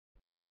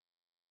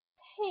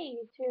Hey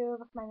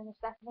YouTube, my name is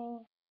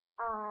Stephanie.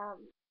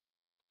 Um,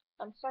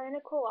 I'm starting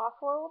to cool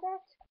off a little bit.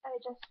 I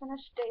just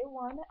finished day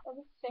one of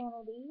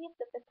Sanity,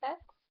 the fifth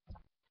test.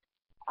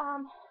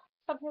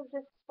 Something to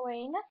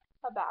explain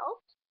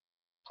about.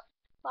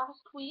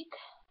 Last week,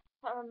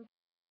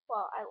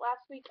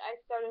 last week I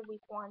started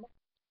week one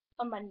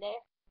on Monday,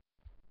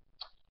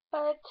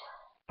 but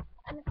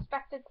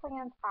unexpected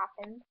plans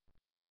happened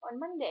on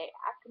Monday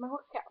after my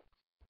workout.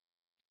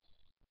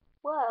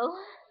 Well,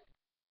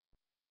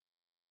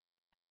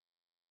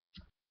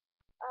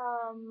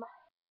 um,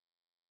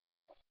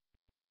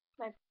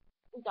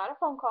 we got a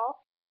phone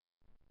call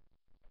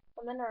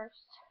from the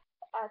nurse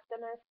at the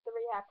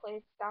rehab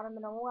place down in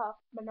Mineral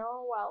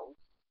Wells,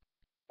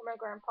 where my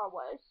grandpa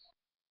was,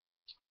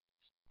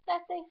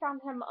 that they found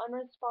him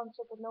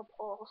unresponsive with no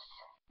pulse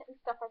and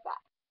stuff like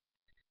that.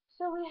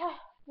 So we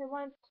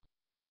went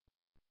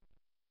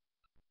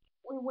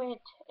we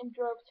went and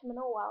drove to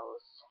Mineral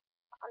Wells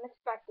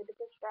unexpected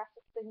because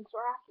drastic things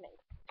were happening.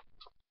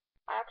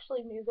 I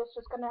actually knew this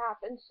was gonna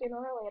happen sooner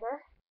or later.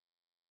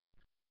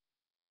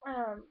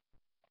 Um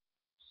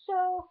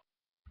so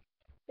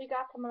we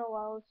got to Mineral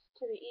Wells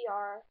to the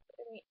ER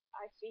in the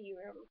ICU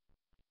room.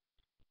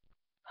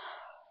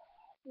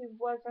 He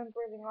wasn't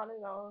breathing on his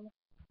own.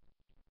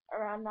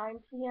 Around 9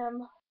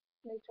 p.m.,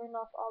 they turned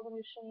off all the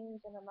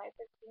machines, and at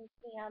 9:15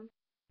 p.m.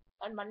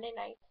 on Monday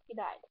night, he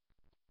died.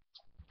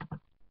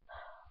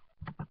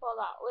 Well,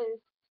 that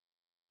was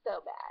so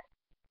bad.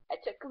 I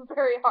took him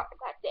very hard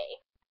that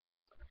day.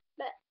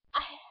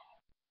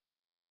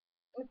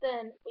 But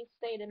then we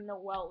stayed in the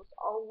wells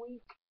all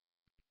week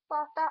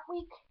that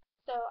week,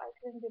 so I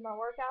couldn't do my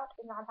workout,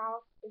 and that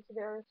house is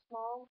very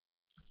small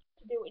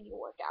to do any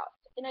workout,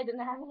 and I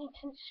didn't have any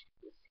tennis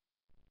shoes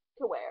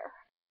to wear.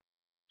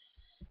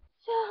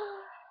 So,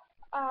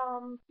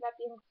 that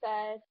being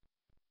said,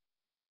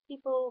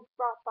 people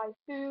brought by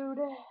food,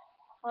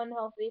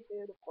 unhealthy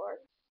food, of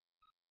course.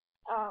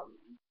 Um,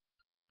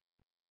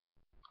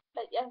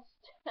 but yes,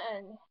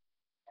 and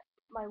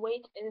my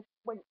weight is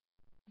went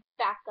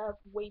back up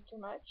way too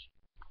much.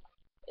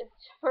 It's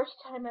the first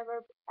time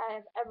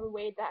I've ever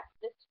weighed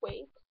this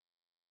weight,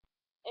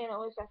 and it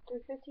was at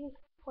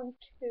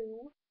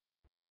 350.2.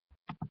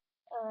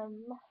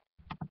 Um,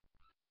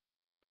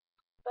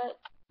 but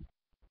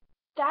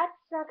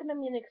that's not gonna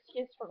be an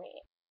excuse for me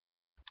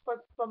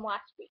from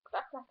last week.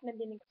 That's not gonna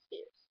be an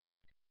excuse.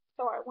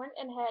 So I went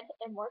ahead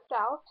and worked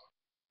out,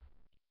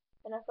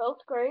 and I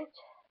felt great.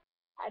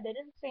 I did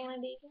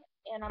Insanity,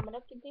 and I'm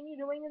gonna continue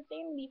doing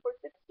Insanity for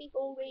 60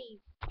 whole days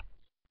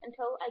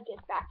until I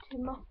get back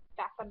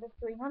under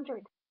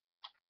 300.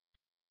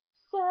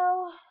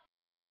 So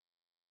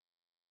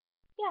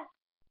yeah,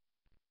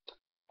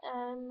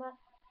 I'm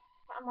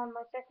on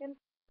my second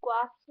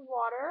glass of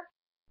water.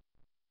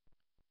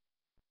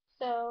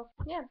 So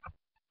yeah,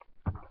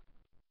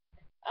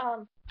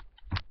 um,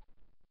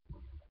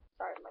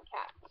 sorry, my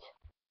cat's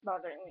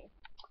bothering me.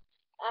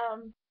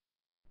 Um,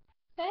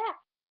 so yeah,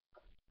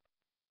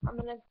 I'm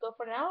gonna go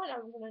for now, and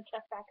I'm gonna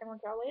check back in with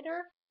y'all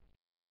later.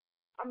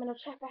 I'm gonna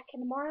check back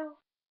in tomorrow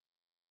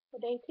for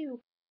day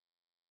two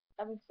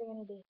of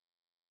Insanity.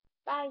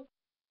 Bye.